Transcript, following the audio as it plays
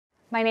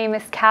My name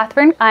is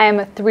Catherine. I am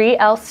a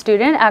 3L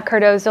student at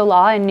Cardozo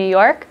Law in New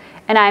York,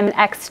 and I'm an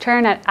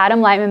extern at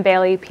Adam Leitman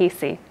Bailey,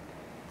 PC.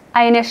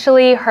 I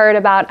initially heard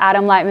about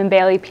Adam Leitman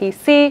Bailey,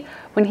 PC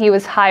when he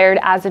was hired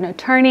as an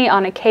attorney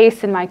on a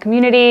case in my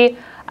community.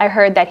 I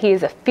heard that he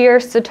is a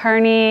fierce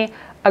attorney,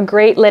 a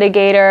great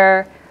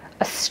litigator,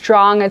 a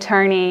strong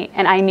attorney,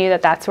 and I knew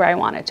that that's where I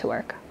wanted to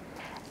work.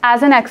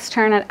 As an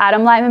extern at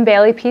Adam Leitman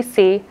Bailey,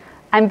 PC,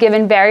 I'm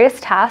given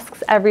various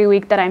tasks every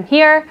week that I'm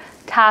here.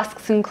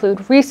 Tasks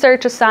include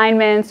research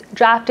assignments,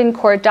 drafting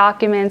court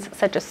documents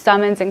such as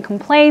summons and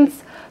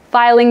complaints,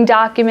 filing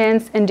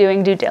documents, and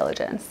doing due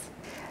diligence.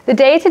 The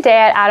day-to-day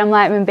at Adam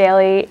Leitman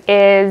Bailey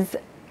is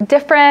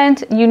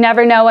different. You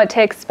never know what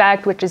to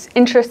expect, which is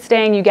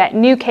interesting. You get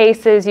new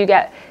cases, you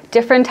get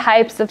different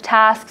types of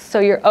tasks, so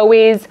you're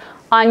always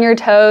on your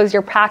toes,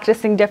 you're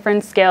practicing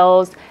different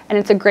skills, and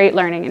it's a great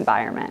learning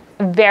environment.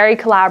 Very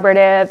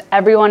collaborative,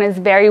 everyone is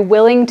very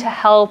willing to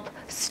help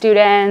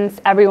students,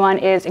 everyone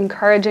is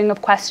encouraging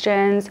of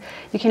questions.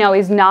 You can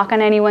always knock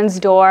on anyone's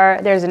door.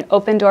 There's an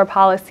open door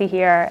policy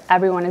here.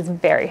 Everyone is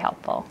very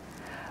helpful.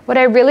 What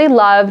I really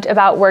loved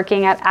about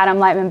working at Adam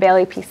Leitman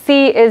Bailey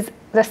PC is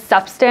the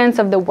substance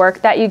of the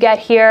work that you get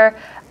here.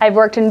 I've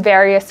worked in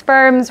various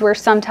firms where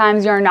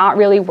sometimes you're not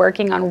really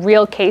working on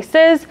real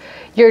cases,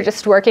 you're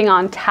just working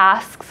on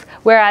tasks,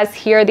 whereas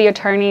here the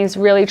attorneys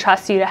really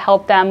trust you to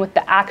help them with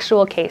the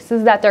actual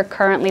cases that they're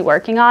currently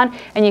working on,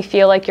 and you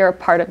feel like you're a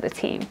part of the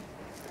team.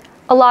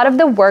 A lot of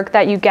the work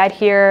that you get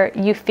here,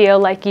 you feel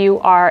like you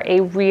are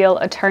a real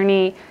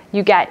attorney.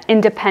 You get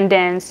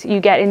independence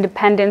in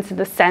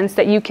the sense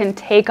that you can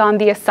take on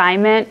the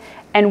assignment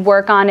and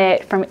work on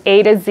it from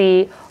A to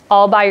Z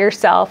all by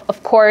yourself,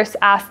 of course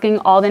asking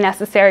all the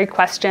necessary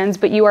questions,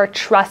 but you are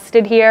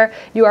trusted here.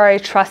 You are a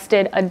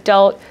trusted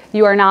adult.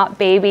 You are not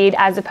babied,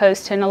 as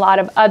opposed to in a lot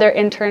of other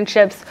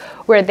internships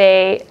where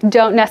they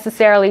don't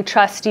necessarily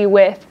trust you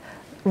with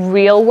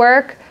real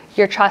work.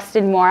 You're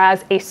trusted more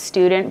as a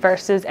student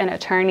versus an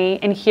attorney,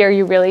 and here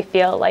you really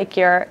feel like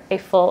you're a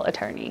full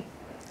attorney.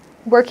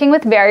 Working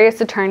with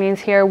various attorneys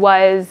here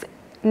was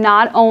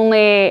not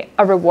only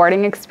a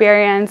rewarding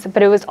experience,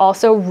 but it was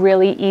also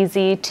really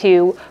easy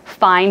to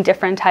find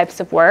different types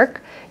of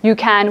work. You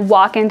can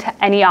walk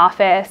into any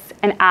office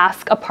and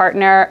ask a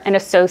partner, an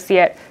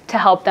associate, to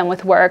help them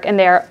with work, and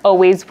they're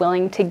always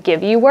willing to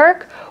give you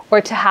work or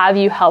to have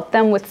you help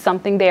them with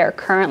something they are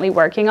currently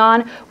working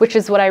on, which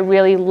is what I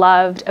really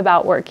loved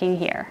about working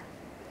here.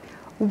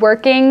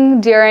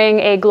 Working during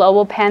a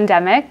global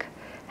pandemic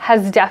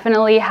has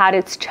definitely had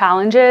its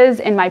challenges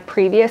in my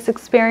previous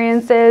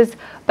experiences,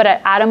 but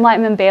at Adam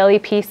Leitman Bailey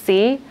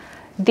PC,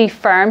 the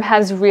firm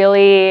has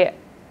really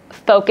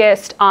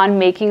focused on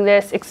making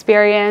this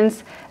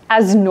experience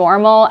as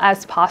normal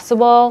as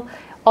possible.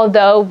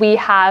 Although we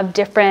have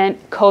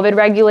different COVID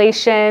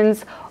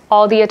regulations,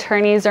 all the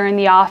attorneys are in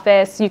the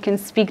office. You can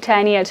speak to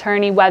any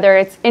attorney, whether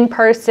it's in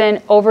person,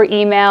 over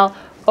email,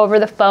 over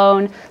the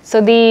phone.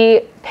 So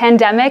the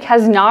pandemic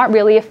has not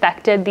really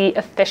affected the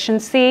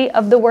efficiency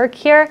of the work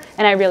here,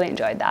 and I really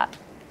enjoyed that.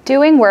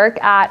 Doing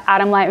work at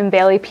Adam Leitman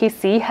Bailey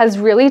PC has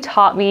really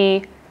taught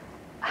me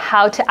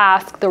how to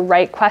ask the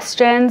right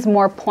questions,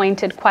 more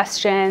pointed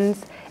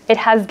questions. It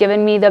has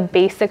given me the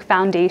basic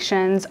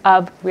foundations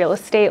of real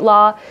estate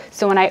law.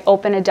 So when I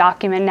open a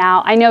document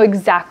now, I know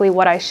exactly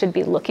what I should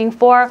be looking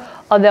for.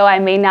 Although I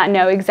may not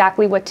know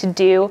exactly what to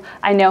do,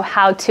 I know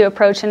how to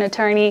approach an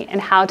attorney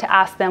and how to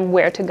ask them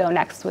where to go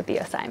next with the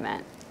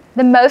assignment.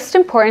 The most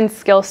important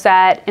skill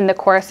set in the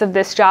course of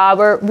this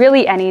job, or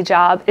really any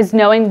job, is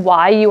knowing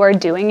why you are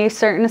doing a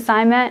certain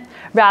assignment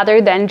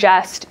rather than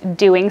just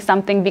doing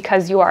something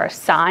because you are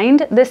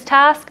assigned this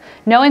task.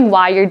 Knowing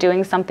why you're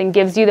doing something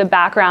gives you the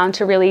background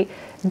to really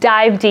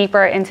dive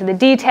deeper into the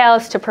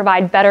details, to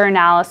provide better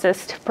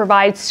analysis, to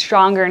provide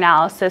stronger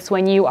analysis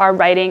when you are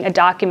writing a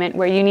document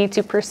where you need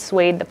to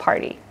persuade the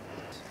party.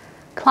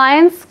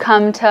 Clients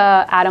come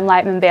to Adam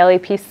Leitman Bailey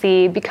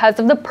PC because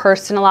of the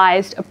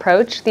personalized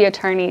approach the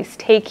attorneys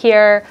take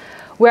here,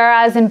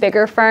 whereas in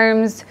bigger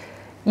firms,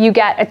 you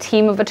get a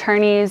team of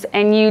attorneys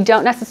and you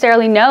don't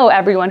necessarily know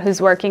everyone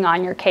who's working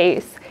on your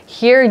case.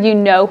 Here, you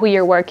know who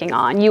you're working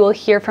on. You will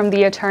hear from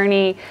the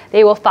attorney,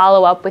 they will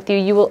follow up with you.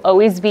 You will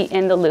always be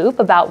in the loop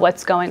about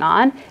what's going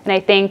on. And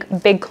I think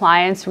big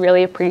clients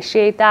really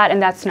appreciate that,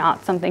 and that's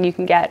not something you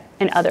can get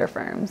in other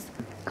firms.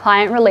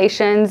 Client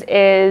relations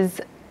is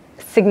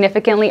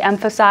significantly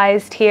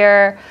emphasized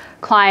here.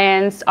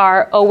 Clients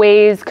are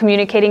always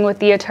communicating with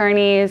the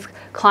attorneys.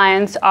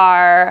 Clients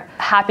are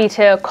happy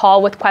to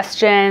call with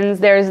questions.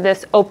 There's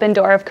this open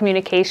door of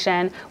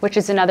communication, which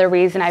is another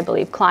reason I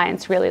believe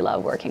clients really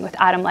love working with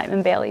Adam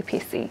Leitman Bailey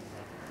PC.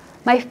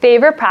 My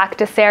favorite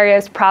practice area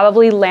is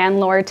probably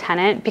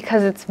landlord-tenant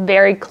because it's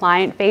very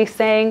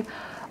client-facing.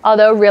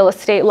 Although real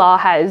estate law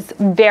has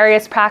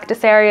various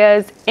practice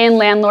areas, in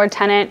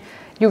landlord-tenant,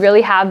 you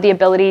really have the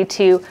ability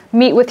to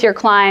meet with your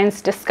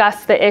clients,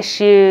 discuss the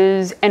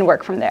issues, and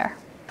work from there.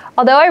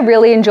 Although I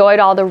really enjoyed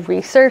all the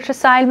research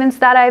assignments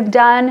that I've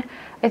done,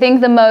 I think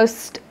the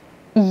most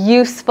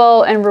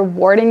useful and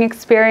rewarding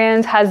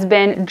experience has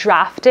been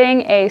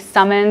drafting a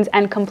summons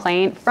and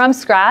complaint from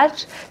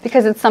scratch,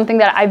 because it's something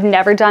that I've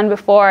never done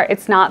before.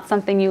 It's not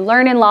something you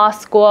learn in law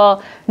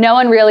school. No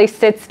one really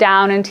sits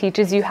down and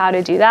teaches you how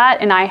to do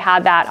that, and I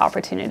had that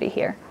opportunity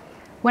here.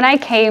 When I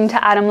came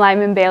to Adam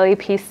Leitman Bailey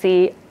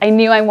PC, I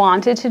knew I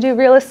wanted to do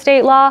real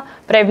estate law,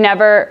 but I've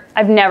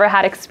never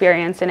had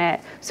experience in it.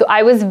 So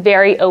I was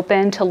very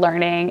open to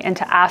learning and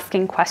to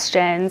asking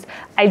questions.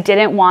 I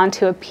didn't want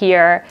to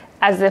appear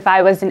as if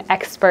I was an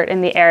expert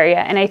in the area.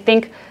 And I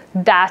think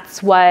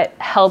that's what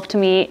helped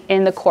me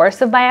in the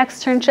course of my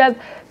externship,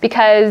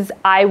 because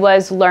I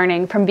was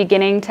learning from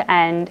beginning to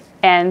end,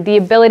 and the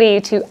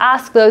ability to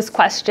ask those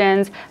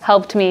questions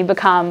helped me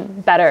become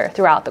better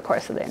throughout the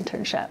course of the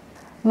internship.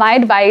 My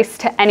advice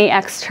to any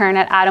extern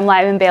at Adam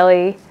Leitman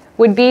Bailey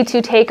would be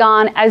to take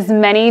on as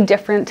many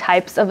different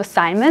types of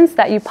assignments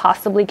that you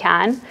possibly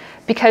can,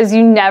 because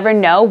you never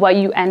know what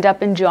you end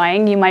up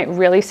enjoying. You might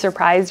really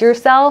surprise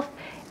yourself,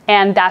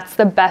 and that's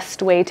the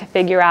best way to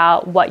figure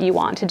out what you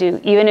want to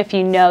do, even if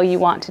you know you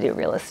want to do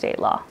real estate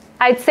law.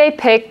 I'd say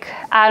pick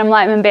Adam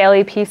Leitman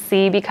Bailey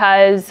PC,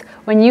 because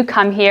when you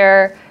come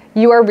here,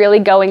 you are really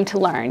going to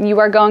learn. You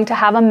are going to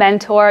have a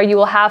mentor. You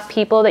will have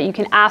people that you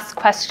can ask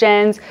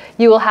questions.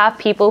 You will have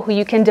people who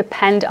you can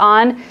depend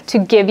on to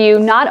give you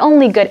not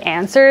only good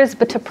answers,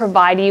 but to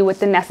provide you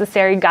with the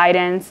necessary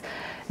guidance,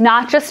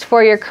 not just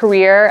for your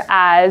career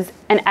as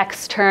an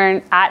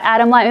extern at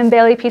Adam Leitman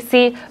Bailey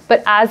PC,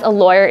 but as a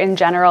lawyer in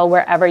general,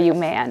 wherever you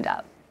may end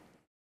up.